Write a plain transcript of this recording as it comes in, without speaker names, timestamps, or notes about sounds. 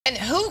And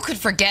who could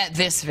forget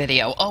this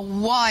video? A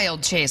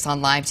wild chase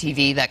on live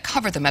TV that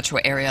covered the metro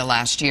area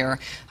last year.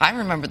 I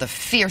remember the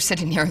fear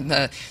sitting here in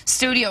the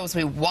studio as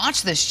we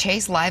watched this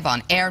chase live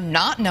on air,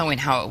 not knowing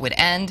how it would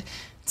end.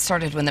 It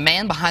started when the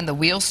man behind the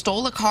wheel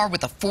stole a car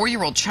with a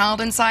 4-year-old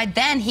child inside.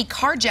 Then he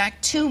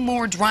carjacked 2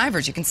 more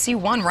drivers. You can see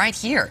one right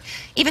here.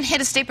 Even hit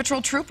a State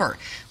Patrol trooper.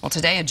 Well,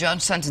 today a judge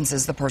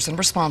sentences the person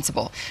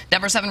responsible.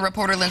 Denver 7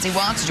 reporter Lindsay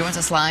Watts joins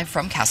us live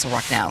from Castle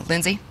Rock now.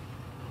 Lindsay?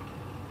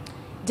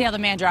 Dale, the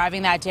man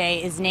driving that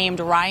day is named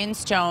Ryan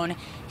Stone.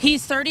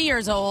 He's 30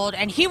 years old,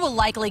 and he will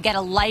likely get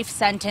a life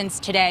sentence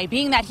today,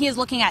 being that he is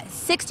looking at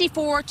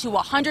 64 to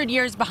 100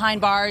 years behind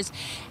bars,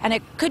 and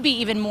it could be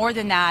even more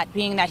than that,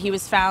 being that he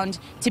was found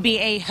to be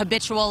a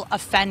habitual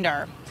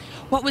offender.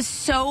 What was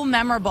so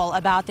memorable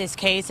about this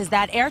case is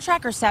that Air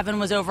Tracker 7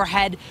 was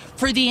overhead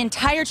for the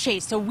entire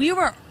chase, so we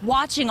were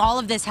watching all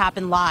of this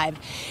happen live.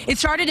 It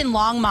started in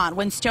Longmont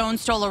when Stone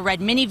stole a red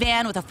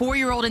minivan with a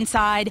 4-year-old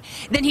inside.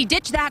 Then he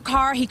ditched that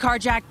car, he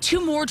carjacked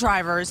 2 more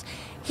drivers.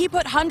 He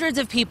put hundreds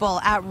of people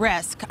at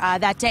risk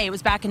that day. It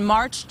was back in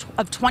March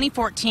of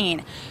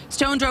 2014.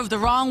 Stone drove the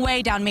wrong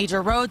way down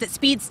major roads at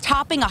speeds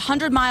topping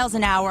 100 miles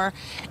an hour.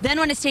 Then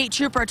when a state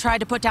trooper tried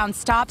to put down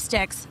stop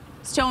sticks,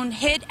 Stone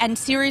hit and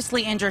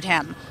seriously injured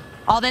him.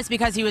 All this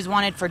because he was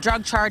wanted for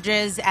drug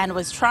charges and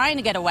was trying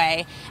to get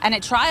away. And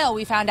at trial,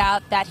 we found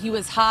out that he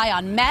was high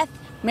on meth,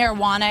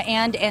 marijuana,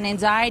 and an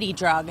anxiety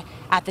drug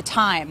at the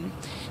time.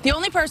 The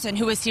only person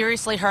who was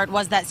seriously hurt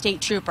was that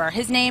state trooper.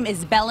 His name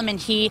is Bellaman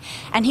He,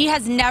 and he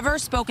has never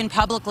spoken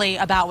publicly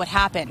about what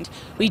happened.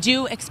 We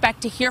do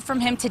expect to hear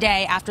from him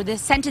today after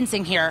this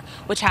sentencing here,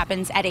 which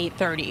happens at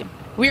 8:30.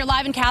 We are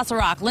live in Castle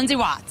Rock. Lindsay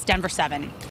Watts, Denver 7.